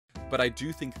But I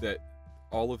do think that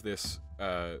all of this,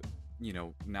 you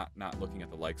know, not looking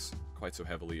at the likes quite so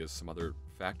heavily as some other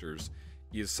factors,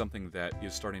 is something that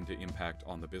is starting to impact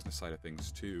on the business side of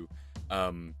things too.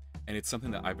 And it's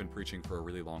something that I've been preaching for a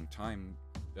really long time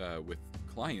with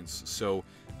clients. So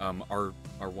our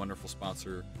wonderful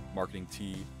sponsor, Marketing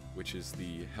Tea, which is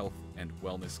the health and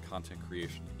wellness content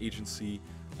creation agency,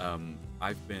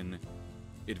 I've been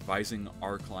advising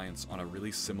our clients on a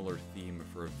really similar theme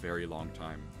for a very long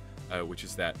time, which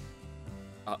is that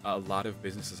a lot of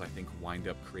businesses, I think, wind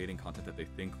up creating content that they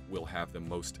think will have the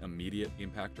most immediate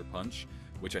impact or punch,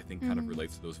 which I think kind of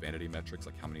relates to those vanity metrics,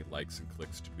 like how many likes and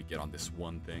clicks did we get on this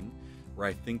one thing, where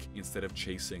I think instead of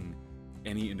chasing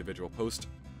any individual post,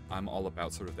 I'm all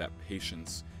about sort of that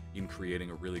patience in creating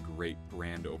a really great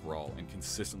brand overall and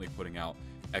consistently putting out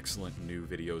excellent new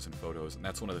videos and photos. And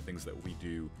that's one of the things that we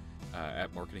do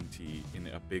at Marketing Tea in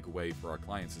a big way for our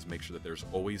clients, is make sure that there's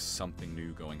always something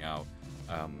new going out.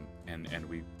 And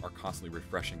we are constantly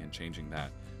refreshing and changing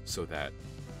that so that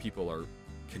people are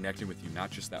connecting with you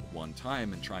not just that one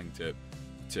time and trying to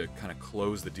kind of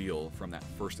close the deal from that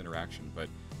first interaction, but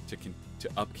to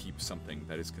upkeep something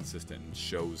that is consistent and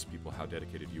shows people how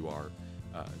dedicated you are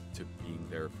to being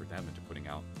there for them and to putting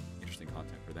out interesting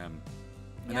content for them.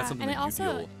 And that's something and that it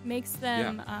also makes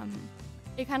them,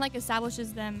 it kind of like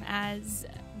establishes them as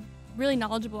really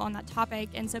knowledgeable on that topic,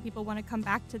 and so people want to come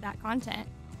back to that content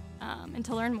and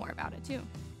to learn more about it too.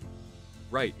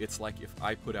 Right. It's like if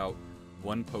I put out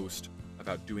one post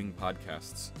about doing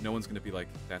podcasts, no one's going to be like,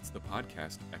 that's the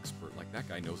podcast expert. Like, that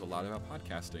guy knows a lot about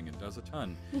podcasting and does a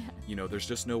ton. Yeah. You know,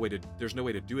 there's no way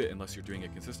to do it unless you're doing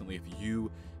it consistently. If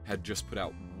you had just put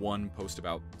out one post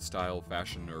about style,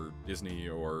 fashion, or Disney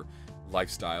or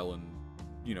lifestyle and,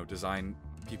 you know, design,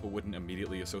 people wouldn't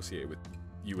immediately associate with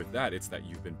you with that. It's that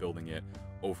you've been building it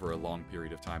over a long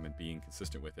period of time and being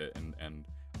consistent with it and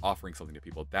offering something to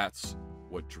people. That's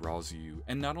what draws you,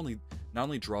 and not only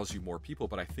draws you more people,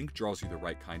 but I think draws you the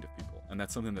right kind of people. And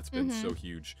that's something that's been so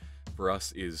huge for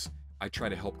us, is I try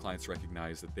to help clients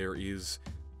recognize that there is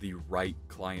the right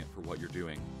client for what you're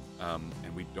doing,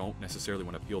 and we don't necessarily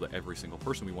want to appeal to every single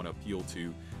person. We want to appeal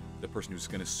to the person who's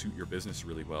going to suit your business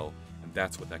really well, and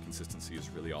that's what that consistency is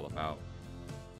really all about.